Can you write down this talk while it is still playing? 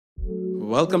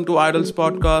Welcome to IDALS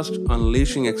podcast,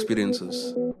 Unleashing Experiences.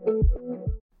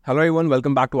 Hello everyone,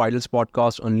 welcome back to IDALS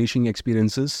podcast, Unleashing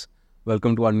Experiences.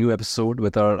 Welcome to our new episode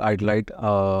with our idolite,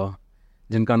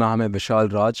 जिनका नाम है विशाल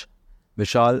राज.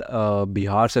 विशाल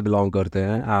बिहार से belong करते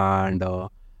हैं and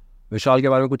विशाल के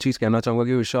बारे में कुछ चीज़ कहना चाहूँगा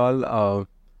कि विशाल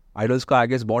आइडल्स का आई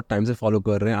गेस बहुत टाइम से फॉलो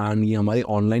कर रहे हैं एंड ये हमारे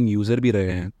ऑनलाइन यूज़र भी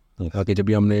रहे हैं कि जब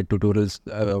भी हमने tutorials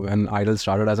when idol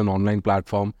started as an online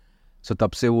platform, सो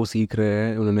तब से वो सीख रहे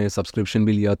हैं. उन्होंने सब्सक्रिप्शन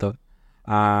भी लिया था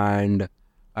एंड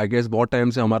आई गेस बहुत टाइम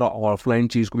से हमारा ऑफलाइन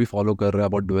चीज़ को भी फॉलो कर रहा है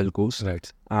about dual course, right.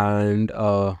 And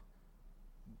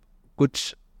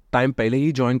कुछ टाइम पहले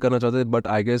ही ज्वाइन करना चाहते थे बट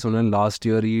आई गेस उन्होंने लास्ट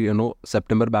ईयर ही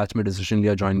सितंबर बैच में डिसीजन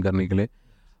लिया ज्वाइन करने के लिए.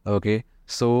 ओके,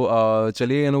 सो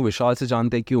चलिए विशाल से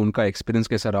जानते हैं कि उनका एक्सपीरियंस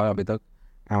कैसा रहा अभी तक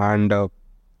एंड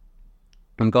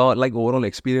उनका ओवरऑल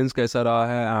एक्सपीरियंस कैसा रहा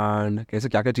है एंड कैसे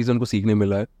क्या क्या चीज़ें उनको सीखने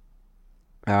मिला है.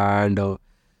 And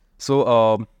so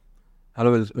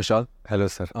hello Vishal. Hello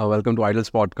sir. Welcome to idols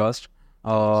podcast.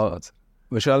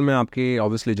 विशाल, मैं आपकी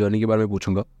ऑब्वियसली जर्नी के बारे में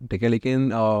पूछूंगा, ठीक है, लेकिन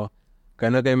कहीं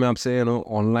ना कहीं मैं आपसे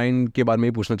ऑनलाइन के बारे में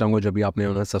ही पूछना चाहूँगा. जब भी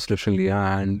आपने सब्सक्रिप्शन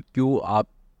लिया एंड क्यों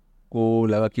आपको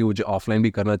लगा कि मुझे ऑफलाइन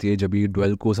भी करना चाहिए जब भी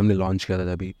डुअल कोर्स हमने लॉन्च किया था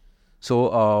तभी. सो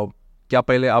क्या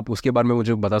पहले आप उसके बारे में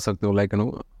मुझे बता सकते हो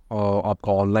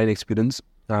आपका online experience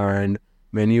and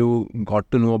when you got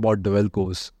to know about dual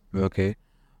course, okay,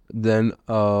 then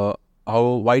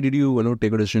why did you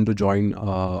take a decision to join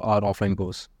our offline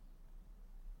course?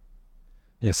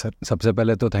 Yes sir, सबसे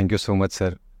पहले तो thank you so much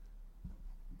sir.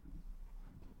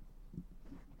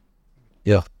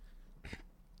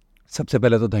 सबसे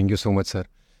पहले तो thank you so much sir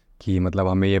कि मतलब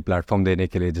हमें ये प्लेटफॉर्म देने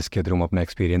के लिए जिसके थ्रू हम अपना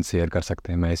एक्सपीरियंस शेयर कर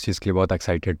सकते हैं. मैं इस चीज़ के लिए बहुत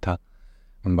एक्साइटेड था.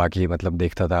 बाकी मतलब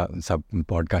देखता था सब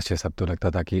पॉडकास्ट, ये सब तो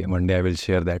लगता था कि one day I will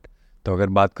share that. तो अगर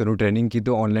बात करूँ ट्रेनिंग की,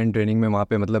 तो ऑनलाइन ट्रेनिंग में वहाँ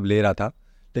पे मतलब ले रहा था,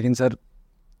 लेकिन सर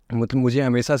मतलब मुझे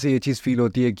हमेशा से ये चीज़ फील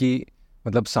होती है कि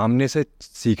मतलब सामने से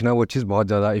सीखना वो चीज़ बहुत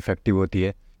ज़्यादा इफ़ेक्टिव होती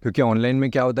है. क्योंकि ऑनलाइन में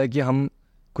क्या होता है कि हम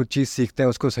कुछ चीज़ सीखते हैं,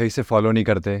 उसको सही से फॉलो नहीं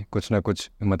करते, कुछ ना कुछ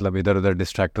मतलब इधर उधर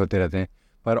डिस्ट्रैक्ट होते रहते हैं.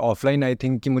 पर ऑफलाइन आई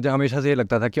थिंक कि मुझे हमेशा से ये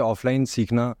लगता था कि ऑफलाइन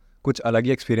सीखना कुछ अलग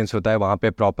ही एक्सपीरियंस होता है. वहाँ पे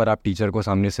प्रॉपर आप टीचर को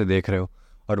सामने से देख रहे हो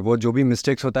और वो जो भी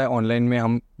मिस्टेक्स होता है ऑनलाइन में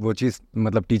हम वो चीज़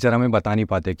मतलब टीचर हमें बता नहीं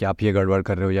पाते कि आप ये गड़बड़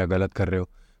कर रहे हो या गलत कर रहे हो.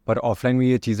 पर ऑफलाइन में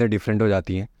ये चीज़ें डिफरेंट हो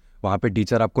जाती हैं. वहाँ पे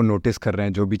टीचर आपको नोटिस कर रहे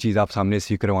हैं, जो भी चीज़ आप सामने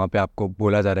सीख रहे हो वहाँ पे आपको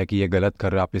बोला जा रहा है कि ये गलत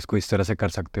कर रहे हो, आप इसको इस तरह से कर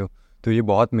सकते हो. तो ये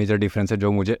बहुत मेजर डिफरेंस है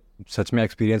जो मुझे सच में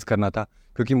एक्सपीरियंस करना था.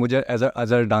 क्योंकि मुझे एज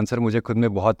अ डांसर मुझे खुद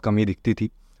में बहुत कमी दिखती थी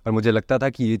और मुझे लगता था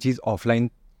कि ये चीज़ ऑफलाइन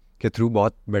के थ्रू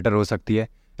बहुत बेटर हो सकती है.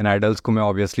 एंड आइडल्स को मैं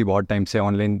ऑब्वियसली बहुत टाइम से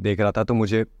ऑनलाइन देख रहा था, तो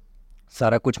मुझे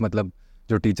सारा कुछ मतलब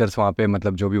जो टीचर्स वहाँ पे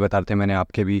मतलब जो भी बताते थे, मैंने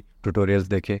आपके भी ट्यूटोरियल्स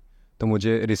देखे, तो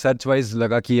मुझे रिसर्च वाइज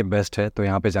लगा कि ये बेस्ट है, तो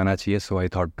यहाँ पे जाना चाहिए. So I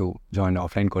thought to join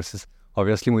offline courses.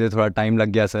 Obviously मुझे थोड़ा टाइम लग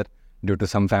गया sir, due to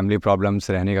some family problems,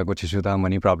 रहने का कुछ इशू था,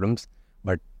 money problems,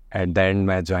 but at the end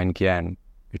मैं ज्वाइन किया and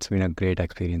it's been a great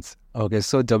experience. Okay,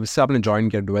 so जब से आपने ज्वाइन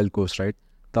किया डुअल कोर्स, राइट,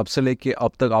 तब से लेके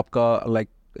अब तक आपका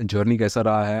जर्नी कैसा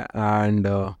रहा है एंड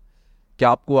क्या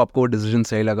आपको डिसीजन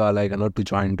सही लगा to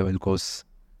join dual course?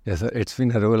 Yes sir, it's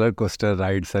been a roller coaster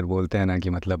ride sir. बोलते हैं ना कि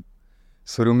मतलब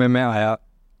शुरू में मैं आया,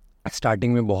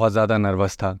 स्टार्टिंग में बहुत ज़्यादा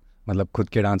नर्वस था, मतलब खुद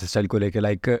के डांस स्टाइल को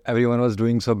लेके. Everyone was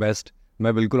doing so best.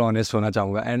 मैं बिल्कुल ऑनेस्ट होना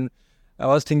चाहूँगा एंड आई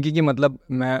वाज थिंकिंग कि मतलब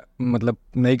मैं मतलब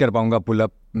नहीं कर पाऊँगा पुल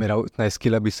अप, मेरा उतना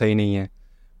स्किल अभी सही नहीं है.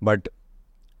 बट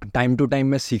टाइम टू टाइम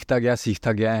मैं सीखता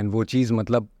गया एंड वो चीज़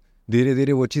मतलब धीरे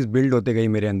धीरे वो चीज़ बिल्ड होते गई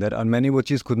मेरे अंदर और मैंने वो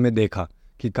चीज़ खुद में देखा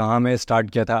कि कहाँ मैं स्टार्ट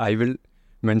किया था. I will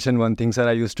mention one thing sir,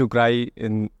 I used to cry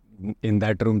in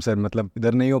that room sir. मतलब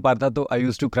इधर नहीं हो पाता तो I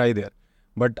used to cry there,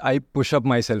 but I push up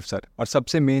myself sir. और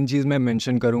सबसे मेन चीज़ मैं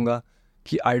मेंशन करूँगा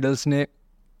कि आइडल्स ने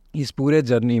इस पूरे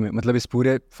जर्नी में, मतलब इस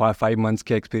पूरे 5 मंथ्स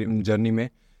के एक्सपीरियंस जर्नी में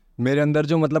मेरे अंदर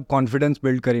जो मतलब कॉन्फिडेंस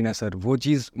बिल्ड करी ना सर, वो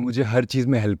चीज़ मुझे हर चीज़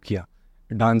में हेल्प किया.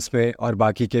 डांस में और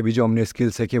बाकी के भी जो हमने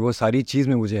स्किल्स सीखे, वो सारी चीज़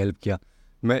में मुझे हेल्प किया.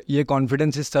 मैं ये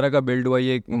कॉन्फिडेंस इस तरह का बिल्ड हुआ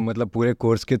ये मतलब पूरे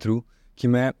कोर्स के थ्रू कि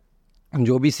मैं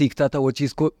जो भी सीखता था वो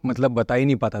चीज़ को मतलब बता ही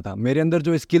नहीं पाता था. मेरे अंदर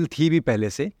जो स्किल थी भी पहले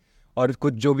से, और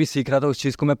कुछ जो भी सीख रहा था उस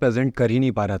चीज़ को मैं प्रेजेंट कर ही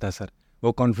नहीं पा रहा था सर.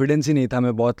 वो कॉन्फिडेंस ही नहीं था,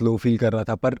 मैं बहुत लो फील कर रहा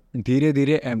था. पर धीरे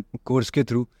धीरे कोर्स के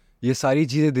थ्रू ये सारी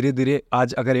चीज़ें धीरे धीरे,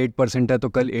 आज अगर 8% है तो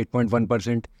कल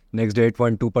 8.1%, नेक्स्ट डे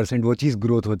 8.2%, वो चीज़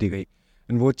ग्रोथ होती गई.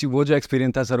 वो जो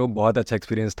एक्सपीरियंस था सर, वो बहुत अच्छा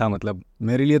एक्सपीरियंस था. मतलब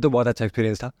मेरे लिए तो बहुत अच्छा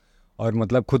एक्सपीरियंस था और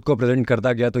मतलब खुद को प्रेजेंट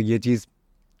करता गया तो ये चीज़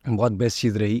बहुत बेस्ट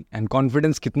चीज़ रही. एंड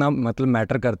कॉन्फिडेंस कितना मतलब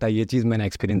मैटर करता है, ये चीज़ मैंने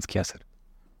एक्सपीरियंस किया सर.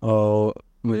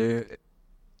 मुझे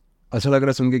अच्छा लग रहा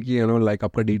है सुन के कि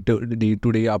आपका डे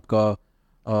टू डे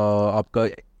आपका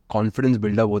कॉन्फिडेंस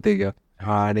बिल्डअप होते गया.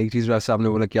 हाँ, एक चीज़ वैसे आपने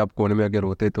बोला कि आप कोने में अगर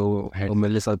रोते तो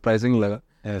मेरे लिए सरप्राइजिंग लगा.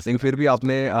 लेकिन फिर भी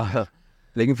आपने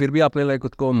लेकिन फिर भी आपने लाइक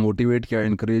खुद को मोटिवेट किया,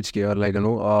 इनकरेज किया, like you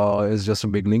know it's just a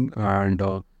beginning and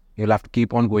you have to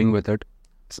keep on going with it.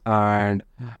 And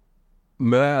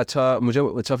मुझे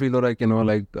अच्छा फील हो रहा है कि नो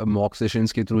लाइक मॉक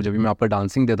सेशंस के थ्रू जब भी मैं आपका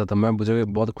डांसिंग देता था, मुझे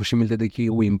बहुत खुशी मिलती थी कि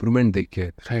वो इम्प्रूवमेंट देख के.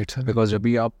 Right sir. बिकॉज जब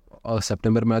भी आप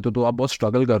सितंबर में आए तो आप बहुत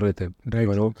स्ट्रगल कर रहे थे, राइट.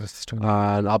 यू नो,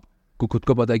 एंड आपको खुद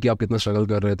को पता है कि आप कितना स्ट्रगल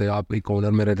कर रहे थे. आप एक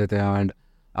कॉर्नर में रहते थे एंड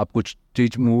आप कुछ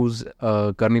चीज मूव्स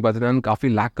कर नहीं पाते थे एंड काफ़ी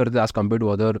लैक करते थे as compare to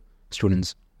other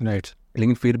students. Right.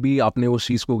 लेकिन फिर भी आपने उस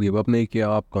चीज़ को गिव अप नहीं किया.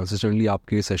 आप कंसिस्टेंटली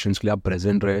आपके सेशंस के लिए आप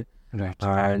प्रेजेंट रहे.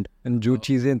 राइट. एंड जो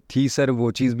चीज़ें थी सर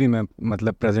वो चीज़ भी मैं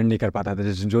मतलब प्रेजेंट नहीं कर पाता था.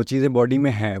 जैसे जो चीज़ें बॉडी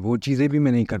में हैं वो चीज़ें भी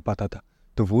मैं नहीं कर पाता था.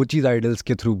 तो वो चीज़ आइडल्स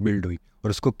के थ्रू बिल्ड हुई और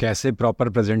उसको कैसे प्रॉपर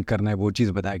प्रेजेंट करना है वो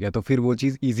चीज़ बताया गया. तो फिर वो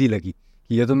चीज़ ईजी लगी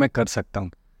कि ये तो मैं कर सकता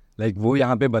हूँ. लाइक वो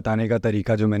यहाँ पे बताने का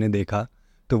तरीका जो मैंने देखा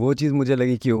तो वो चीज़ मुझे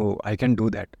लगी कि ओ आई कैन डू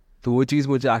दैट. तो वो चीज़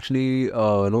मुझे एक्चुअली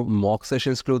नो मॉक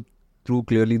सेशंस के थ्रू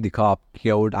क्लियरली दिखा आपकी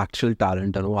आउट एक्चुअल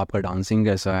टैलेंट है. नो आपका डांसिंग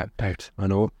कैसा है, राइट.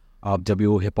 नो आप जब भी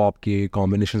वो हिप हॉप के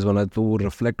कॉम्बिनेशंस बनाए तो वो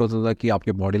रिफ्लेक्ट होता था कि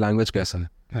आपके बॉडी लैंग्वेज कैसा है.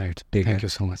 राइट. ठीक है. Thank you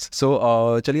so much.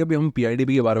 सो चलिए अभी हम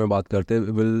PIDB के बारे में बात करते हैं.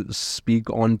 Will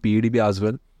speak on PIDB as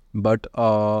well, but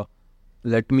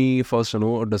let me first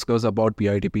know discuss about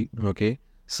PIDB. Okay.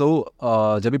 So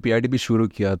जब भी PIDB शुरू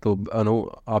किया तो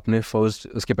नो आपने फर्स्ट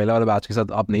उसके पहले वाले बैच के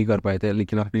साथ आप नहीं कर पाए थे,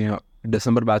 लेकिन आपने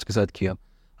दिसंबर बैच के साथ किया.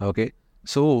 ओके.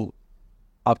 सो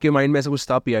आपके माइंड में ऐसा कुछ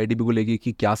था PIDB को लेके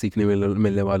कि क्या सीखने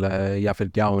मिलने वाला है या फिर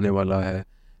क्या होने वाला है,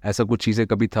 ऐसा कुछ चीज़ें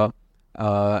कभी था?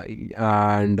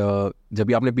 एंड जब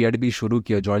भी आपने PIDB शुरू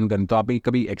किया ज्वाइन करने तो आपने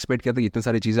कभी एक्सपेक्ट किया था कि इतनी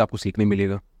सारी चीज़ें आपको सीखने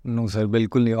मिलेगा? नो सर,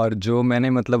 बिल्कुल नहीं. और जो मैंने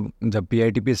मतलब जब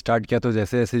PIDB स्टार्ट किया तो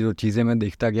जैसे जैसे जो चीज़ें मैं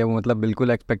देखता गया वो मतलब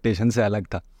बिल्कुल एक्सपेक्टेशन से अलग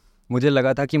था. मुझे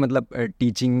लगा था कि मतलब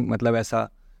टीचिंग मतलब ऐसा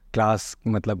क्लास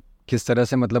मतलब किस तरह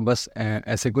से मतलब बस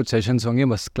ऐसे कुछ सेशंस होंगे,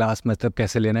 बस क्लास मतलब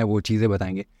कैसे लेना है वो चीज़ें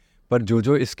बताएंगे. पर जो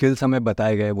जो स्किल्स हमें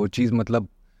बताए गए वो चीज़ मतलब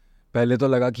पहले तो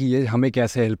लगा कि ये हमें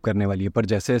कैसे हेल्प करने वाली है. पर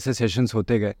जैसे जैसे सेशंस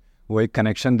होते गए वो एक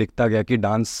कनेक्शन दिखता गया कि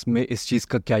डांस में इस चीज़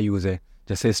का क्या यूज़ है.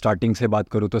 जैसे स्टार्टिंग से बात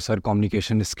करूँ तो सर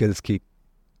कम्युनिकेशन स्किल्स की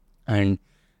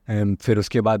एंड फिर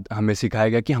उसके बाद हमें सिखाया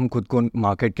गया कि हम खुद को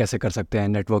मार्केट कैसे कर सकते हैं,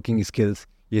 नेटवर्किंग स्किल्स,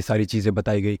 ये सारी चीज़ें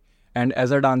बताई गई. एंड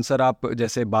एज अ डांसर आप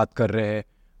जैसे बात कर रहे हैं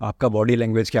आपका बॉडी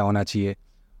लैंग्वेज क्या होना चाहिए,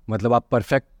 मतलब आप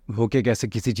परफेक्ट होके कैसे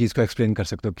किसी चीज़ को एक्सप्लेन कर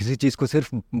सकते हो. किसी चीज़ को सिर्फ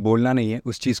बोलना नहीं है,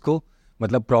 उस चीज़ को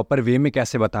मतलब प्रॉपर वे में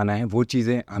कैसे बताना है वो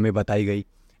चीज़ें हमें बताई गई.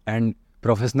 एंड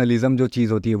प्रोफेशनलिज्म जो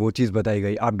चीज़ होती है वो चीज़ बताई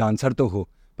गई. आप डांसर तो हो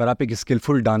पर आप एक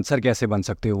स्किलफुल डांसर कैसे बन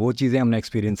सकते हो वो चीज़ें हमने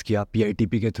एक्सपीरियंस किया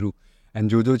PIDP के थ्रू. एंड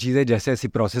जो जो चीज़ें जैसे ऐसी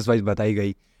प्रोसेस वाइज बताई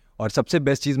गई. और सबसे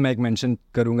बेस्ट चीज़ मैं एक मेंशन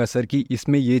करूँगा सर कि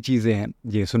इसमें ये चीज़ें हैं,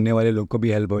 ये सुनने वाले लोग को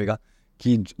भी हेल्प होएगा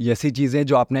कि ऐसी चीज़ें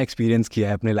जो आपने एक्सपीरियंस किया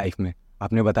है अपने लाइफ में.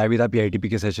 आपने बताया भी था PIDP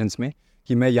के सेशंस में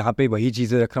कि मैं यहाँ पे वही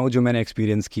चीज़ें रख रहा हूँ जो मैंने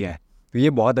एक्सपीरियंस किया है. तो ये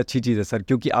बहुत अच्छी चीज़ है सर,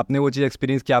 क्योंकि आपने वो चीज़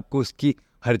एक्सपीरियंस की, आपको उसकी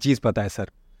हर चीज़ पता है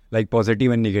sir, like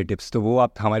positive and negatives. तो वो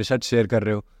आप हमारे साथ शेयर कर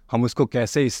रहे हो, हम उसको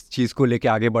कैसे इस चीज़ को लेके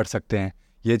आगे बढ़ सकते हैं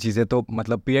ये चीज़ें. तो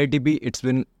मतलब PIDP it's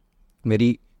been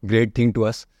very great thing to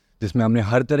us, जिसमें हमने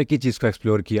हर तरह की चीज़ को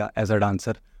एक्सप्लोर किया एज अ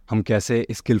डांसर. हम कैसे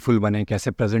स्किलफुल बने,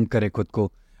 कैसे प्रेजेंट करें खुद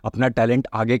को, अपना टैलेंट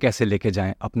आगे कैसे लेके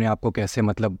जाएं, अपने आप को कैसे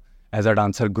मतलब एज अ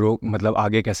डांसर ग्रो मतलब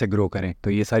आगे कैसे ग्रो करें. तो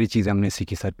ये सारी चीज़ें हमने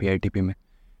सीखी सर PIDP में.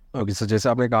 ओके. सो जैसे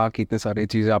आपने कहा कि इतने सारी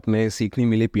चीज़ें आपने सीखनी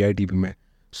मिली PIDP में.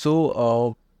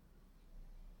 सो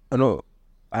नो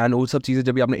एंड वो सब चीज़ें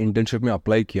जब भी आपने इंटर्नशिप में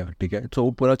अप्लाई किया, ठीक है, तो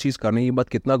वो पूरा चीज़ करने के बाद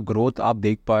कितना ग्रोथ आप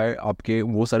देख पाए आपके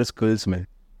वो सारे स्किल्स में,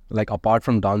 लाइक अपार्ट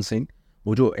फ्रॉम डांसिंग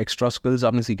वो जो एक्स्ट्रा स्किल्स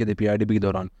आपने सीखे थे PIDP के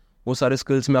दौरान, वो सारे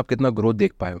स्किल्स में आप कितना ग्रोथ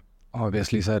देख पाए?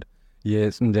 ऑब्वियसली सर, ये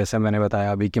जैसे मैंने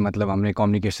बताया अभी कि मतलब हमने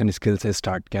कम्युनिकेशन स्किल से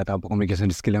स्टार्ट किया था, कम्युनिकेशन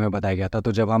स्किल हमें बताया गया था.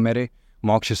 तो जब हमारे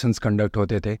मॉक सेशंस कंडक्ट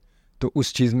होते थे तो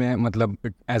उस चीज़ में मतलब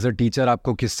एज अ टीचर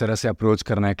आपको किस तरह से अप्रोच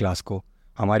करना है क्लास को,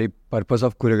 हमारी पर्पस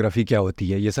ऑफ कोरियोग्राफी क्या होती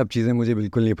है, ये सब चीज़ें मुझे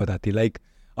बिल्कुल नहीं पता थी. लाइक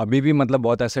अभी भी मतलब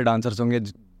बहुत ऐसे डांसर्स होंगे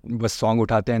बस सॉन्ग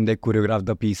उठाते हैं and they choreograph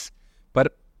the piece. पर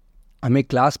हमें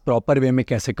क्लास प्रॉपर वे में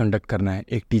कैसे कंडक्ट करना है,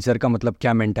 एक टीचर का मतलब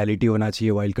क्या मेंटालिटी होना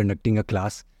चाहिए वाइल कंडक्टिंग अ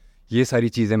क्लास, ये सारी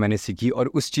चीज़ें मैंने सीखी. और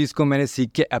उस चीज़ को मैंने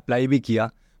सीख के अप्लाई भी किया.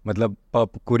 मतलब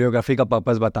कोरियोग्राफी का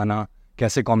पर्पस बताना,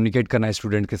 कैसे कम्युनिकेट करना है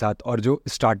स्टूडेंट के साथ, और जो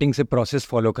स्टार्टिंग से प्रोसेस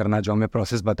फॉलो करना, जो हमें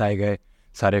प्रोसेस बताए गए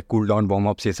सारे कूल डाउन वार्म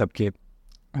अप्स ये सब के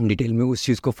डिटेल में उस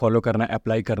चीज़ को फॉलो करना,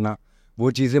 अप्लाई करना,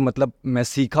 वो चीज़ें मतलब मैं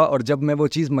सीखा. और जब मैं वो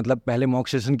चीज़ मतलब पहले मॉक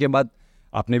सेशन के बाद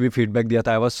आपने भी फीडबैक दिया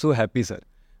था, I was so happy sir.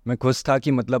 मैं खुश था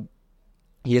कि मतलब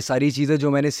ये सारी चीज़ें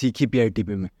जो मैंने सीखी PIDP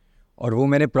में और वो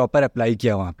मैंने प्रॉपर अप्लाई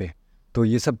किया वहाँ पे. तो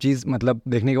ये सब चीज़ मतलब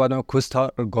देखने के बाद मैं खुश था.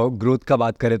 और ग्रोथ का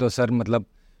बात करें तो सर मतलब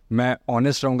मैं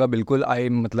ऑनेस्ट रहूँगा बिल्कुल,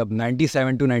 मतलब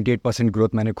 97 to 98%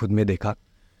 ग्रोथ मैंने खुद में देखा.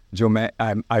 जो मैं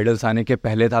आइडल्स आने के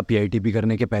पहले था, PIDP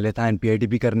करने के पहले था, एंड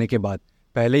PIDP करने के बाद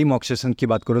पहले ही मॉक सेशन की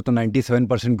बात करो तो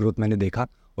 97% ग्रोथ मैंने देखा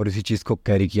और इसी चीज़ को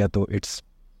कैरी किया, तो it's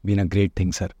been a great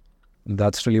thing sir.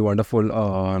 That's really wonderful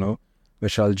no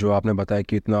विशाल, जो आपने बताया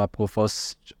कि इतना आपको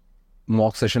फर्स्ट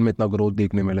मॉक सेशन में इतना ग्रोथ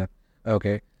देखने मिला।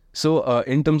 Okay, so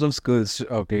in terms of skills,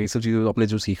 okay, ये सब चीज़ें आपने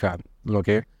जो सीखा है,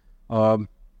 ओके,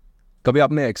 कभी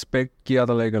आपने एक्सपेक्ट किया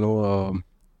था लाइक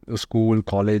स्कूल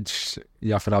कॉलेज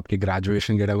या फिर आपके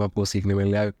ग्रेजुएशन के टाइम आपको सीखने मिल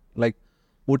गया लाइक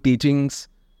वो टीचिंग्स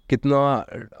कितना,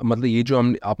 मतलब ये जो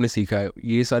हम आपने सीखा है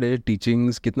ये सारे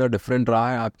टीचिंग्स कितना डिफरेंट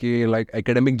रहा है आपके लाइक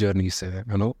एकेडमिक जर्नी से,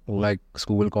 like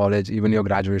school college even your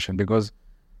graduation, because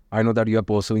I know that you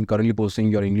are currently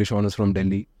pursuing your English honors from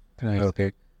Delhi, okay,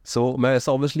 so मैं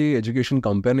ऐसा ऑब्वियसली एजुकेशन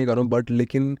कंपेयर नहीं कर रहा हूँ, बट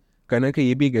लेकिन कहना कि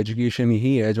ये भी एक एजुकेशन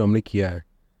ही है जो हमने किया है,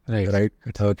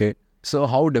 right, okay, so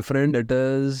how different it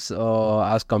is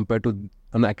as compare to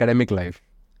an academic life?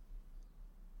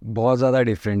 बहुत ज़्यादा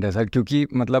डिफरेंट है सर, क्योंकि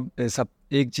मतलब सब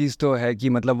एक चीज़ तो है कि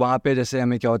मतलब वहाँ पे जैसे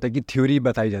हमें क्या होता है कि थ्योरी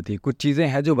बताई जाती है, कुछ चीज़ें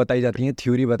हैं जो बताई जाती हैं,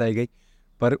 थ्योरी बताई गई,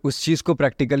 पर उस चीज़ को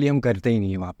प्रैक्टिकली हम करते ही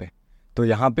नहीं है वहाँ पे। तो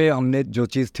यहाँ पे हमने जो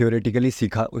चीज़ थ्योरेटिकली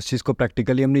सीखा उस चीज़ को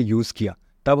प्रैक्टिकली हमने यूज़ किया,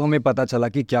 तब हमें पता चला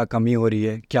कि क्या कमी हो रही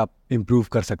है, क्या इम्प्रूव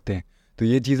कर सकते हैं। तो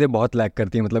ये चीज़ें बहुत लैक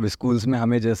करती हैं, मतलब स्कूल्स में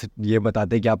हमें जैसे ये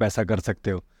बताते हैं कि आप ऐसा कर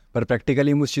सकते हो, पर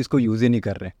प्रैक्टिकली हम उस चीज़ को यूज़ ही नहीं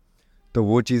कर रहे। तो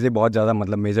वो चीज़ें बहुत ज़्यादा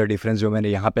मतलब मेजर डिफरेंस जो मैंने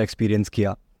यहाँ पे एक्सपीरियंस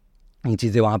किया, ये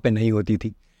चीज़ें वहाँ पे नहीं होती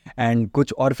थी। एंड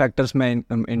कुछ और फैक्टर्स मैं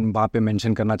इन वहाँ पे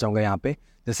मेंशन करना चाहूँगा यहाँ पे,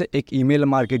 जैसे एक ईमेल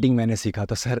मार्केटिंग मैंने सीखा।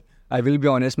 तो sir I will be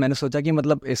honest, मैंने सोचा कि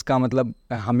मतलब इसका मतलब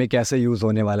हमें कैसे यूज़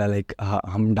होने वाला है, लाइक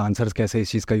हम डांसर्स कैसे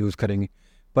इस चीज़ का यूज़ करेंगे।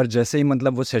 पर जैसे ही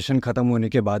मतलब वो सेशन ख़त्म होने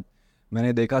के बाद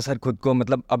मैंने देखा सर खुद को,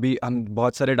 मतलब अभी हम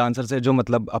बहुत सारे डांसर्स हैं जो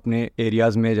मतलब अपने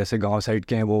एरियाज़ में जैसे गाँव साइड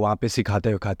के हैं वो वहाँ पर सिखाते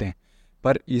हैं,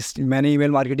 पर मैंने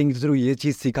ईमेल मार्केटिंग के थ्रू ये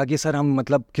चीज़ सीखा कि सर हम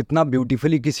मतलब कितना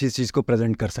ब्यूटीफुली किसी चीज़ को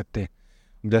प्रेजेंट कर सकते हैं।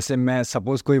 जैसे मैं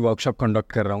सपोज़ कोई वर्कशॉप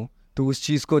कंडक्ट कर रहा हूँ, तो उस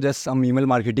चीज़ को जैसे हम ईमेल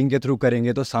मार्केटिंग के थ्रू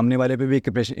करेंगे तो सामने वाले पे भी एक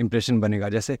इंप्रेशन बनेगा।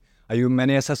 जैसे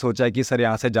मैंने ऐसा सोचा है कि सर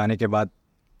यहाँ से जाने के बाद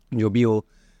जो भी हो,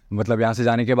 मतलब यहाँ से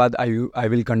जाने के बाद I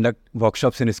will conduct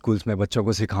workshops in schools में, बच्चों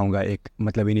को सिखाऊंगा, एक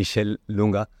मतलब इनिशियल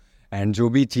लूँगा। एंड जो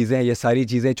भी चीज़ें, ये सारी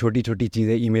चीज़ें, छोटी छोटी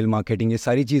चीज़ें, ईमेल मार्केटिंग, ये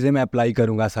सारी चीज़ें मैं अप्लाई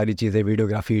करूँगा, सारी चीज़ें,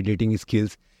 वीडियोग्राफी, एडिटिंग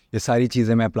स्किल्स, ये सारी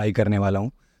चीज़ें मैं अप्लाई करने वाला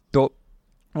हूँ। तो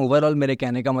ओवरऑल मेरे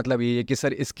कहने का मतलब ये है कि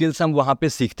सर स्किल्स हम वहाँ पे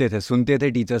सीखते थे, सुनते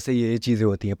थे टीचर से ये चीज़ें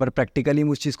होती हैं, पर प्रैक्टिकली हम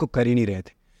उस चीज़ को कर ही नहीं रहे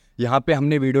थे। यहाँ पे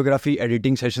हमने वीडियोग्राफी,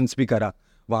 एडिटिंग सेशंस भी करा,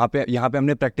 यहाँ पे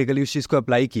हमने प्रैक्टिकली उस चीज़ को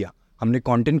अप्लाई किया, हमने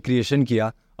कंटेंट क्रिएशन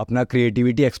किया, अपना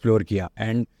क्रिएटिविटी एक्सप्लोर किया।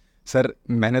 एंड सर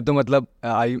मैंने तो मतलब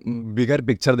बिगर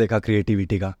पिक्चर देखा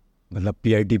क्रिएटिविटी का, मतलब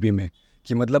PITP में,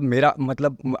 कि मतलब मेरा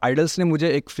मतलब आइडल्स ने मुझे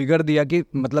एक फिगर दिया कि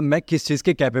मतलब मैं किस चीज़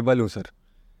के कैपेबल हूँ सर,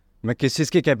 मैं किस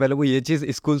चीज़ के कैपेबल हूँ। ये चीज़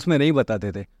स्कूल्स में नहीं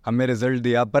बताते थे, हमें रिजल्ट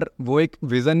दिया पर वो एक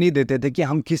विज़न नहीं देते थे कि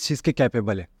हम किस चीज़ के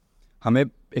कैपेबल हैं, हमें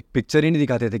एक पिक्चर ही नहीं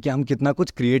दिखाते थे कि हम कितना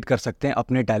कुछ क्रिएट कर सकते हैं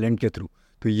अपने टैलेंट के थ्रू।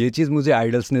 तो ये चीज़ मुझे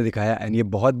आइडल्स ने दिखाया, एंड ये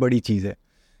बहुत बड़ी चीज़ है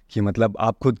कि मतलब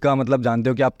आप खुद का मतलब जानते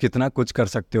हो कि आप कितना कुछ कर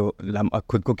सकते हो, आप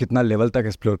खुद को कितना लेवल तक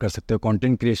एक्सप्लोर कर सकते हो।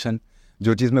 कंटेंट क्रिएशन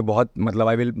जो चीज़ मैं बहुत मतलब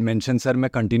आई विल मेंशन सर, मैं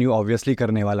कंटिन्यू ऑब्वियसली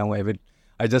करने वाला हूँ।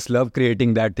 I just love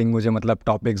creating that thing. मुझे मतलब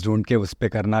टॉपिक्स ढूंढ के उस पर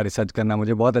करना, रिसर्च करना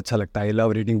मुझे बहुत अच्छा लगता है। I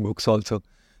love reading books also.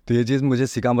 तो ये चीज़ मुझे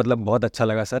सीखा, मतलब बहुत अच्छा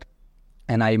लगा sir.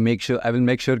 And I will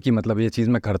make sure कि मतलब ये चीज़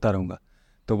मैं करता रहूँगा।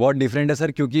 तो बहुत डिफरेंट है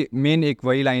सर, क्योंकि मेन एक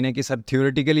वही लाइन है कि सर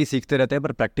थ्योरेटिकली सीखते रहते हैं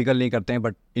पर प्रैक्टिकल नहीं करते हैं,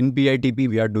 but in PITP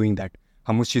we are doing that.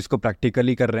 हम उस चीज़ को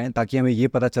प्रैक्टिकली कर रहे हैं ताकि हमें ये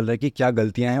पता चल रहा है कि क्या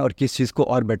गलतियाँ हैं और किस चीज़ को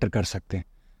और बेटर कर सकते हैं।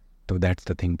 तो दैट्स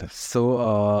द थिंग। सो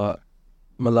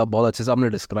मतलब बहुत अच्छे से आपने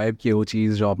डिस्क्राइब किया वो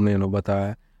चीज़ जो आपने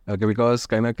बताया, बिकॉज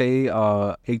कहीं ना कहीं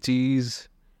एक चीज़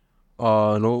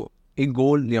एक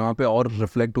गोल यहाँ पे और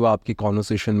रिफ्लेक्ट हुआ आपकी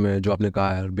कॉन्वर्सेशन में जो आपने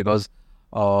कहा है, because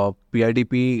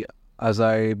PITP as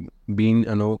I been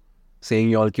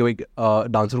saying all कि वो एक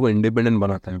डांसर को इंडिपेंडेंट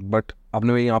बनाता है, बट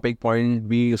आपने यहाँ पे एक पॉइंट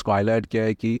भी उसको हाईलाइट किया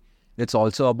है कि it's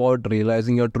also about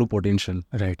realising your true potential.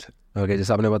 Right. Okay,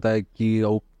 जैसे आपने बताया कि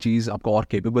वो चीज़ आपको और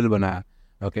केपेबल बनाया,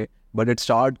 okay, but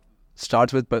it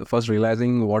starts with first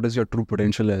realizing what is your true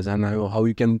potential is and how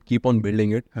you can keep on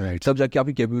building it. Right. तब जाके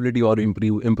आपकी कैपेबिलिटी और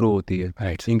improve होती है,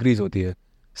 Right. इंक्रीज होती है।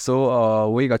 सो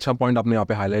वो एक अच्छा पॉइंट आपने यहाँ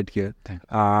पे हाईलाइट किया।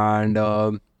 एंड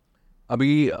अभी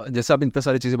जैसे आप इतने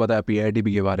सारी चीज़ें बताया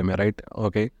PITP के बारे में, right,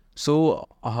 okay, so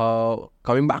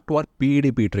coming back to our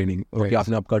PITP training, okay,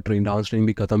 आपने आपका डांस ट्रेनिंग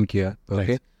भी खत्म किया,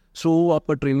 ओके, सो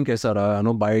आपका ट्रेनिंग कैसा रहा?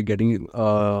 By getting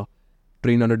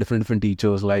train under different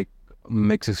teachers like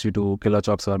Mix 62, killer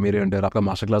Chowk sir मेरे अंडर, आपका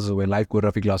मास्टर क्लास हुए, लाइव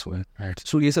कोरियोग्राफी क्लास हुए, राइट।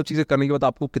 सो ये सब चीज़ें करने के बाद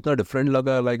आपको कितना डिफरेंट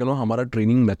लगा, लाइक हमारा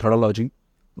ट्रेनिंग मेथोडोलॉजी,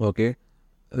 ओके,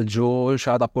 जो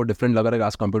शायद आपको डिफरेंट लग रहा है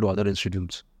as compare to other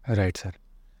institutes? Right sir,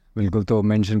 बिल्कुल। तो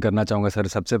मेंशन करना चाहूँगा सर,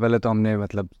 सबसे पहले तो हमने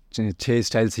मतलब 6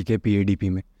 स्टाइल सीखे PITP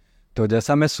में। तो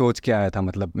जैसा मैं सोच के आया था,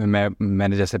 मतलब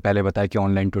मैंने जैसे पहले बताया कि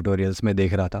ऑनलाइन ट्यूटोरियल्स में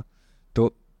देख रहा था,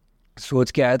 तो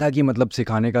सोच के आया था कि मतलब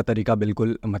सिखाने का तरीका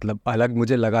बिल्कुल मतलब अलग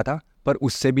मुझे लगा था, पर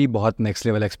उससे भी बहुत नेक्स्ट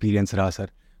लेवल एक्सपीरियंस रहा सर।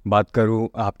 बात करूँ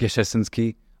आपके सेशंस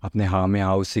की, आपने हाँ में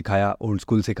हाउस सिखाया, ओल्ड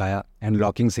स्कूल सिखाया, एंड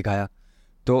लॉकिंग सिखाया।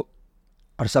 तो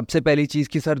और सबसे पहली चीज़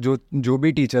कि सर जो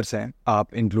भी टीचर्स हैं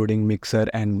आप, including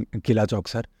mixer and Qila Chowk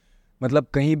sir, मतलब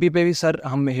कहीं भी पे भी सर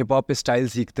हम हिप हॉप स्टाइल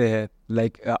सीखते हैं।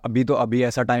 लाइक अभी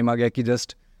ऐसा टाइम आ गया कि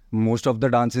just most of the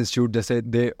dance institute जैसे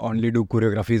they only do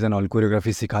choreographies and all,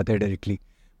 choreography सिखाते हैं डायरेक्टली।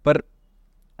 पर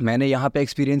मैंने यहाँ पे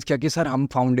एक्सपीरियंस किया कि सर हम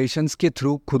फाउंडेशंस के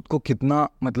थ्रू खुद को कितना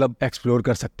मतलब एक्सप्लोर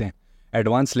कर सकते हैं,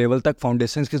 एडवांस लेवल तक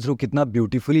फाउंडेशंस के थ्रू कितना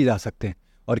ब्यूटीफुली जा सकते हैं,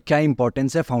 और क्या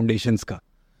इंपॉर्टेंस है फाउंडेशंस का।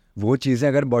 वो चीज़ें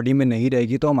अगर बॉडी में नहीं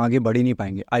रहेगी तो हम आगे बढ़ ही नहीं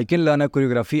पाएंगे। I can learn a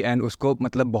choreography and उसको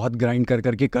मतलब बहुत ग्राइंड कर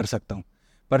करके कर सकता हूँ,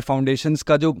 पर फाउंडेशंस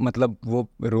का जो मतलब वो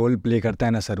रोल प्ले करता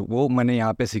है ना सर, वो मैंने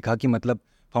यहाँ पे सीखा कि मतलब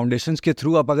फाउंडेशंस के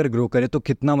थ्रू आप अगर ग्रो करें तो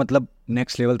कितना मतलब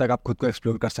नेक्स्ट लेवल तक आप खुद को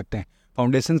एक्सप्लोर कर सकते हैं।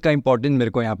 फाउंडेशंस का इंपॉर्टेंस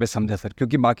मेरे को यहाँ पे समझा सर,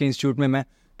 क्योंकि बाकी इंस्टीट्यूट में मैं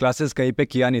क्लासेस कहीं पे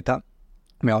किया नहीं था,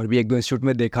 मैं और भी एक दो इंस्टीट्यूट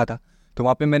में देखा था, तो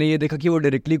वहाँ पे मैंने ये देखा कि वो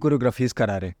डायरेक्टली कोरियोग्राफीज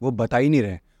करा रहे, वो बता ही नहीं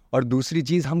रहे। और दूसरी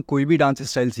चीज़, हम कोई भी डांस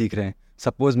स्टाइल सीख रहे हैं,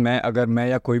 सपोज़ मैं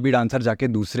या कोई भी डांसर जाके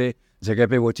दूसरे जगह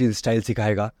पे वो चीज़ स्टाइल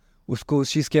सिखाएगा, उसको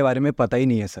उस चीज़ के बारे में पता ही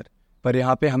नहीं है सर। पर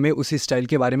यहाँ पे हमें उस स्टाइल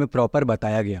के बारे में प्रॉपर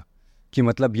बताया गया कि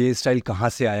मतलब ये स्टाइल कहाँ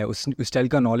से आया, उस स्टाइल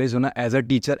का नॉलेज होना as a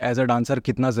teacher, as a dancer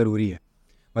कितना ज़रूरी है।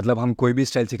 मतलब हम कोई भी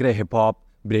स्टाइल सीख रहे हैं, हिप हॉप,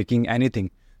 ब्रेकिंग, एनीथिंग,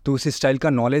 तो उस स्टाइल का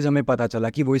नॉलेज हमें पता चला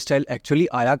कि वो स्टाइल एक्चुअली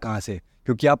आया कहाँ से,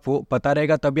 क्योंकि आप वो पता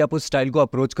रहेगा तभी आप उस स्टाइल को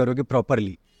अप्रोच करोगे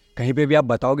प्रॉपरली। कहीं पे भी आप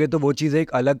बताओगे तो वो चीज़ एक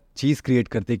अलग चीज़ क्रिएट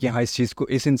करती है कि हाँ, इस चीज़ को,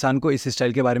 इस इंसान को इस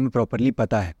स्टाइल के बारे में प्रॉपरली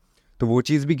पता है। तो वो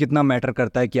चीज़ भी कितना मैटर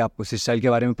करता है कि आप उस स्टाइल के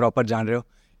बारे में प्रॉपर जान रहे हो।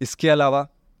 इसके अलावा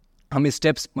हम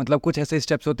स्टेप्स, मतलब कुछ ऐसे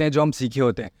स्टेप्स होते हैं जो हम सीखे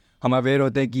होते हैं, हम अवेयर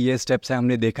होते हैं कि ये स्टेप्स हैं,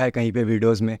 हमने देखा है कहीं पे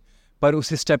वीडियोस में, पर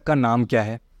उस स्टेप का नाम क्या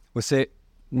है, उससे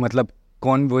मतलब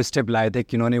कौन वो स्टेप लाए थे,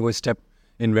 किन्होंने वो स्टेप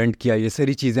इन्वेंट किया, ये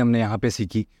सारी चीज़ें हमने यहाँ पे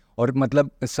सीखी। और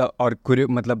मतलब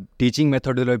मतलब टीचिंग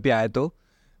मेथोडोलॉजी पे आए तो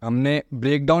हमने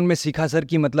ब्रेक डाउन में सीखा सर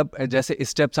कि मतलब जैसे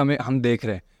स्टेप्स हम देख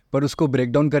रहे हैं, पर उसको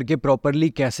ब्रेक डाउन करके प्रॉपरली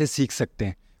कैसे सीख सकते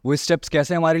हैं, वो स्टेप्स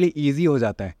कैसे हमारे लिए ईजी हो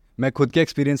जाता है। मैं खुद के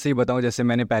एक्सपीरियंस से ही बताऊं, जैसे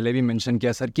मैंने पहले भी मेंशन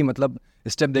किया सर कि मतलब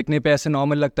स्टेप देखने पे ऐसे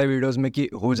नॉर्मल लगता है वीडियोस में कि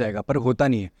हो जाएगा, पर होता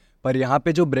नहीं है। पर यहाँ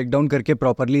पे जो ब्रेक डाउन करके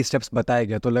प्रॉपरली स्टेप्स बताया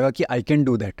गया तो लगा कि आई कैन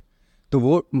डू दैट। तो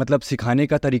वो मतलब सिखाने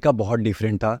का तरीका बहुत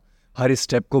डिफरेंट था, हर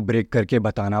स्टेप को ब्रेक करके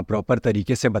बताना, प्रॉपर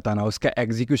तरीके से बताना, उसका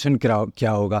एग्जीक्यूशन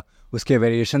क्या होगा, उसके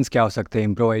वेरिएशंस क्या हो सकते हैं,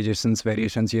 इम्प्रोवाइजेशंस,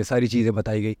 वेरिएशंस, ये सारी चीज़ें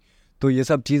बताई गई। तो ये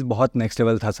सब चीज़ बहुत नेक्स्ट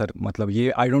लेवल था सर। मतलब ये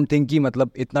आई डोंट थिंक कि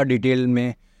मतलब इतना डिटेल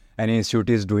में any institute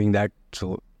is doing that,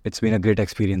 so it's been a great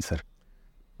experience sir.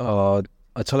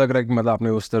 अच्छा लग रहा है कि मतलब आपने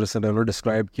उस तरह से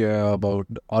डिस्क्राइब किया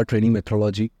about our training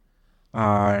methodology,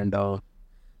 and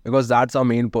because that's our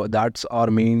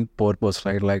main purpose,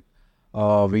 right? Like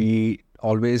we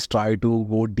always try to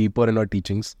go deeper in our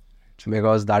teachings,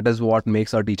 because that is what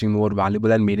makes our teaching more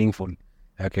valuable and meaningful.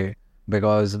 Okay,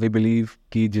 because we believe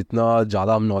कि जितना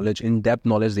ज़्यादा हम knowledge, in depth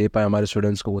knowledge दे पाए हमारे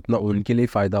students को, उतना उनके लिए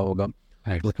फ़ायदा होगा,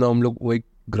 उतना हम लोग वो एक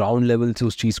ग्राउंड लेवल से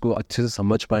उस चीज़ को अच्छे से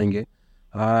समझ पाएंगे,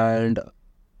 एंड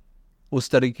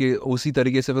उसी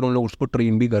तरीके से फिर उन लोग उसको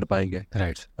ट्रेन भी कर पाएंगे।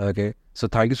 Right. Okay, so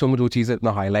thank you so much वो चीज़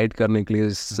इतना हाईलाइट करने के लिए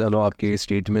आपके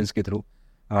स्टेटमेंट्स के थ्रू,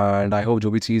 एंड आई होप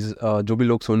जो भी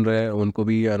लोग सुन रहे हैं उनको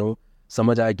भी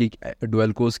समझ आए कि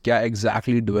डुअल कोर्स क्या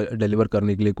एग्जैक्टली डिलीवर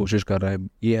करने के लिए कोशिश कर रहा है।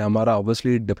 ये हमारा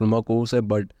ऑब्वियसली डिप्लोमा कोर्स है,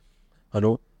 बट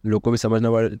लोग को भी समझना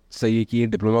सही है कि ये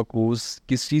डिप्लोमा कोर्स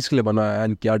किस चीज़ के लिए बना है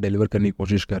एंड क्या डिलीवर करने की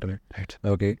कोशिश कर रहे हैं।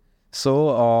 राइट। ओके,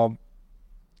 सो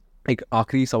एक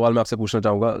आखिरी सवाल मैं आपसे पूछना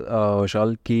चाहूँगा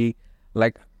विशाल, कि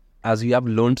like as you have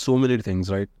learn so many things,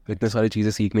 right, इतने सारी चीज़ें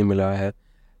सीखने मिला है,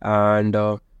 एंड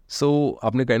सो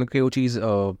आपने कहीं ना कहीं वो चीज़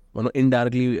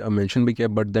इनडायरेक्टली मेंशन भी किया,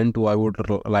 but then to I would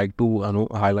like to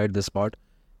highlight this part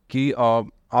कि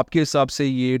आपके हिसाब से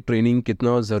ये ट्रेनिंग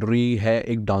कितना ज़रूरी है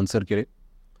एक डांसर के लिए,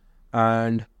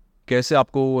 एंड कैसे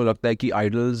आपको लगता है कि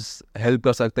आइडल्स हेल्प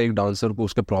कर सकता है एक डांसर को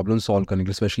उसके प्रॉब्लम सॉल्व करने के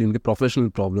लिए, स्पेशली उनके प्रोफेशनल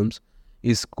प्रॉब्लम्स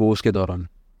इस कोर्स के दौरान।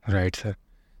 Right sir.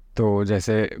 तो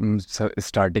जैसे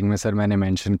स्टार्टिंग में सर मैंने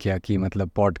मेंशन किया कि मतलब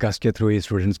पॉडकास्ट के थ्रू ही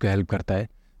स्टूडेंट्स को हेल्प करता है,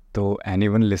 तो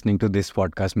anyone listening to this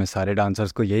podcast में सारे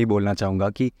डांसर्स को यही बोलना चाहूँगा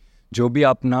कि जो भी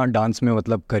अपना डांस में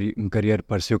मतलब करियर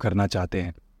परस्यू करना चाहते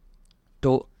हैं,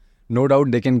 तो no doubt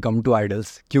they can come to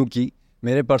Idols, क्योंकि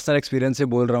मेरे पर्सनल एक्सपीरियंस से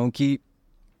बोल रहा हूँ कि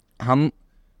हम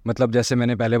मतलब जैसे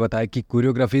मैंने पहले बताया कि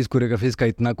कोरियोग्राफीज़ का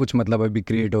इतना कुछ मतलब अभी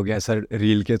क्रिएट हो गया सर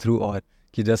रील के थ्रू, और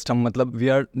कि जस्ट हम मतलब we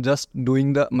are just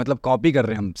doing the मतलब कॉपी कर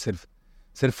रहे हैं, हम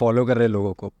सिर्फ फॉलो कर रहे हैं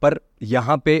लोगों को। पर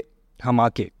यहाँ पे हम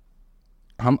आके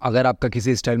हम अगर आपका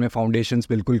किसी स्टाइल में फाउंडेशंस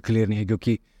बिल्कुल क्लियर नहीं है,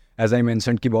 क्योंकि एज आई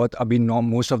मैंशन कि बहुत अभी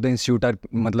most of the institute are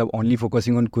मतलब ओनली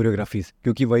फोकसिंग ऑन कोरियोग्राफीज,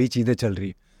 क्योंकि वही चीज़ें चल रही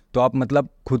है। तो आप मतलब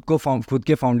खुद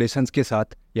के फाउंडेशंस के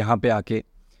साथ यहाँ पे आके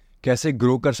कैसे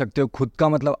ग्रो कर सकते हो, खुद का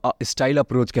मतलब स्टाइल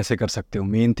अप्रोच कैसे कर सकते हो,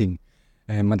 मेन थिंग।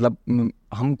 मतलब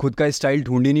हम खुद का स्टाइल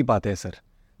ढूंढ ही नहीं पाते हैं sir,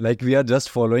 like we are just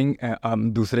following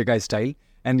दूसरे का स्टाइल।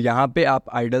 एंड यहाँ पे आप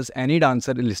Idols, any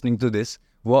dancer listening to this,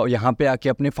 वो यहाँ पे आके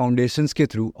अपने फाउंडेशंस के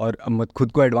थ्रू और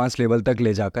खुद को एडवांस लेवल तक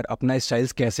ले जाकर अपना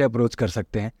स्टाइल्स कैसे अप्रोच कर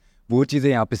सकते हैं, वो चीज़ें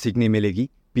यहाँ पे सीखने मिलेगी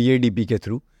PADP के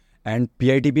थ्रू। एंड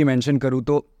PITP मेंशन करूँ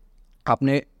तो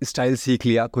आपने स्टाइल सीख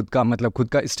लिया, खुद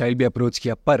का स्टाइल भी अप्रोच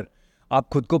किया, पर आप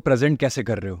खुद को प्रेजेंट कैसे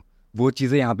कर रहे हो, वो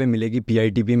चीज़ें यहाँ पे मिलेगी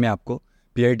PITP में आपको।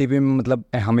 PITP में मतलब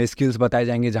हमें स्किल्स बताए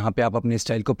जाएंगे जहाँ पे आप अपने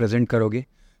स्टाइल को प्रेजेंट करोगे।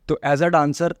 तो एज अ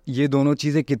डांसर ये दोनों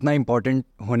चीज़ें कितना इंपॉर्टेंट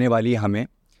होने वाली है हमें,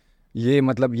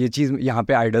 ये चीज़ यहाँ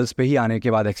पे आइडल्स पे ही आने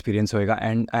के बाद एक्सपीरियंस होएगा।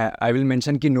 एंड आई विल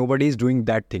मेंशन कि nobody is doing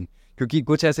that thing, क्योंकि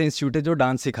कुछ ऐसे इंस्टीट्यूट है जो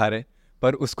डांस सिखा रहे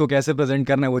पर उसको कैसे प्रेजेंट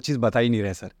करना है वो चीज़ बता ही नहीं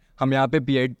रहे सर। हम यहाँ पे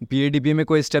PADP में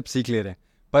कोई स्टेप सीख ले रहे हैं,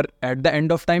 पर at the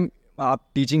end of time आप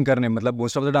टीचिंग करने, मतलब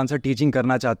most of the dancer teaching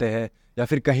करना चाहते हैं या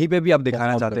फिर कहीं पे भी आप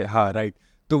दिखाना चाहते हैं, हाँ राइट।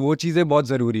 तो वो चीज़ें बहुत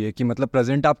ज़रूरी है कि मतलब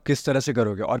प्रेजेंट आप किस तरह से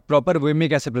करोगे और प्रॉपर वे में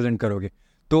कैसे प्रेजेंट करोगे।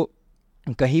 तो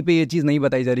कहीं पे ये चीज़ नहीं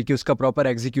बताई जा रही कि उसका प्रॉपर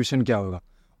एग्जीक्यूशन क्या होगा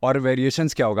और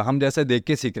वेरिएशंस क्या होगा। हम जैसे देख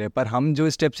के सीख रहे हैं, पर हम जो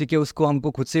स्टेप सीखे उसको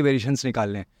हमको खुद से वेरिएशंस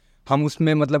निकालने हैं, हम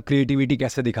उसमें मतलब क्रिएटिविटी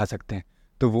कैसे दिखा सकते हैं,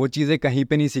 तो वो चीज़ें कहीं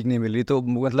पे नहीं सीखने मिल रही। तो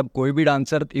मतलब कोई भी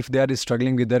dancer if they are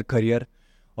struggling with their career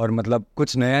और मतलब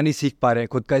कुछ नया नहीं सीख पा रहे हैं,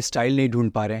 खुद का स्टाइल नहीं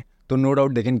ढूंढ पा रहे हैं, तो no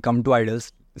doubt they can come to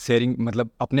Idols. Sharing मतलब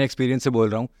अपने एक्सपीरियंस से बोल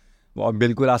रहा हूँ, और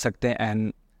बिल्कुल आ सकते हैं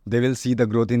and they will see the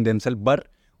growth in themselves. पर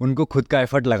उनको खुद का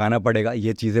एफर्ट लगाना पड़ेगा,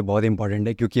 ये चीज़ें बहुत इंपॉर्टेंट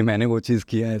है, क्योंकि मैंने वो चीज़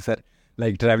किया है sir,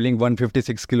 like travelling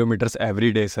 156 kilometres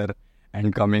every day sir,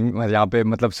 and coming यहाँ पे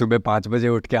मतलब सुबह 5 बजे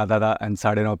उठ के आता था एंड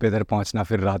 9:30 पे इधर पहुँचना,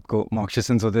 फिर रात को मॉक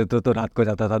सेशंस होते थे तो रात को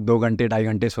जाता था, 2 घंटे 2.5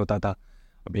 घंटे सोता था।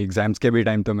 अभी एग्ज़ाम्स के भी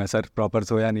टाइम तो मैं सर प्रॉपर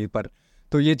सोया नहीं, पर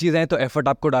तो ये चीज़ें हैं, तो एफर्ट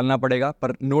आपको डालना पड़ेगा।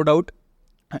 पर नो डाउट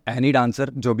एनी डांसर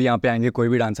जो भी यहाँ पे आएंगे, कोई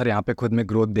भी डांसर यहाँ पे खुद में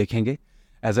ग्रोथ देखेंगे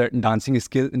एज अ डांसिंग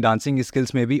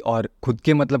स्किल्स में भी, और खुद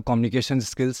के मतलब कम्युनिकेशन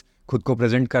स्किल्स, खुद को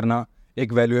प्रेजेंट करना,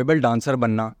 एक वैल्यूएबल डांसर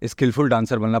बनना, स्किलफुल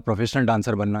डांसर बनना, प्रोफेशनल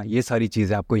डांसर बनना, ये सारी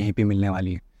चीज़ें आपको यहीं पे मिलने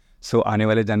वाली है। सो आने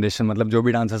वाले जनरेशन मतलब जो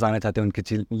भी डांसर्स आना चाहते हैं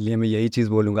उनके लिए मैं यही चीज़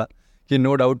बोलूँगा कि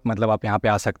नो डाउट मतलब आप यहाँ पे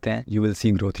आ सकते हैं, you will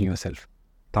see growth in yourself.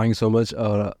 Thank you so much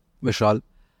Vishal.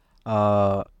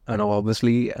 And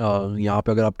obviously यहाँ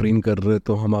पे अगर आप ट्रेन कर रहे हो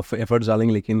तो हम एफर्ट्स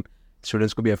डालेंगे, लेकिन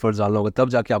स्टूडेंट्स को भी एफर्ट्स डालना होगा, तब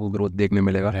जाके आपको ग्रोथ देखने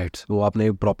मिलेगा, राइट। वो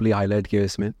आपने प्रॉपर्ली हाईलाइट किया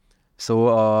इसमें। सो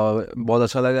बहुत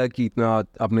अच्छा लगा कि इतना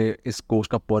आपने इस कोर्स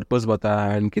का पर्पस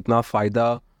बताया एंड कितना फ़ायदा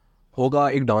होगा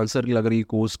एक डांसर की अगर ये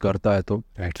कोर्स करता है तो,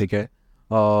 ठीक है।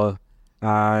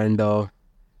 And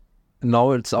now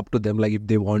it's up to them, like if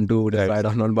they want to decide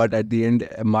or not, but at the end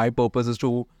my purpose is to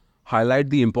highlight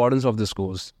the importance of this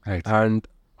course, and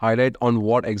highlight on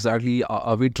what exactly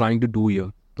are we trying to do here,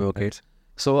 okay.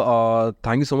 So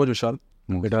thank you so much Vishal,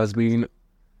 it has been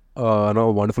a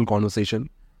wonderful conversation,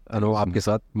 आपके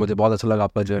साथ मुझे बहुत अच्छा लगा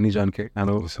आपका journey जान के,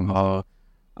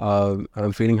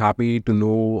 I'm feeling happy to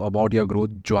know about your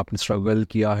growth, जो आपने स्ट्रगल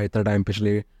किया है इतना टाइम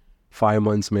पिछले 5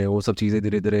 months में, वो सब चीज़ें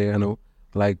धीरे धीरे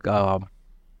लाइक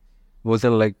बोलते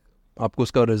हैं लाइक आपको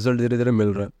उसका रिजल्ट धीरे धीरे मिल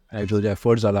रहा है, जो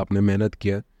एफर्ट्स डाला आपने, मेहनत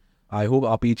किया। आई होप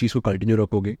आप ये चीज़ को कंटिन्यू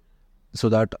रखोगे सो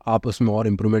दैट आप उसमें और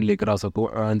इम्प्रूवमेंट लेकर आ सको,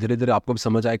 एंड धीरे धीरे आपको भी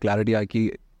समझ आए, क्लैरिटी आए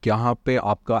कि यहाँ पे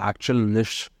आपका एक्चुअल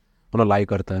निश लाई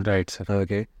करता है, right sir,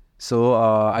 okay. So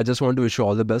I just want to wish you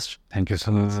all the best. Thank you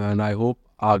so much, and I hope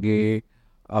आगे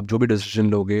आप जो भी डिसीजन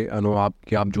लोगे,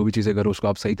 आप जो भी चीज़ें करो उसको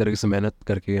आप सही तरीके से मेहनत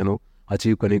करके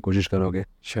अचीव करने की कोशिश करोगे,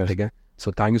 ठीक है।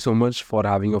 So thank you so much for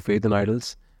having your faith in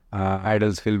idols.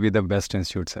 IDALS will be the best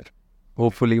institute, sir.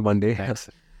 Hopefully one day. Yes.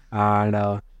 And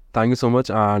thank you so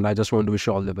much, and I just want to wish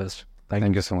you all the best.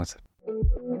 Thank you so much, sir.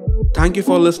 Thank you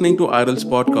for listening to IDALS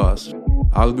podcast.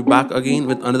 I'll be back again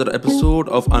with another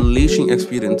episode of Unleashing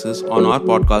Experiences on our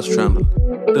podcast channel.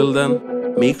 Till then,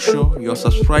 make sure you're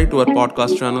subscribed to our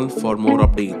podcast channel for more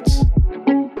updates.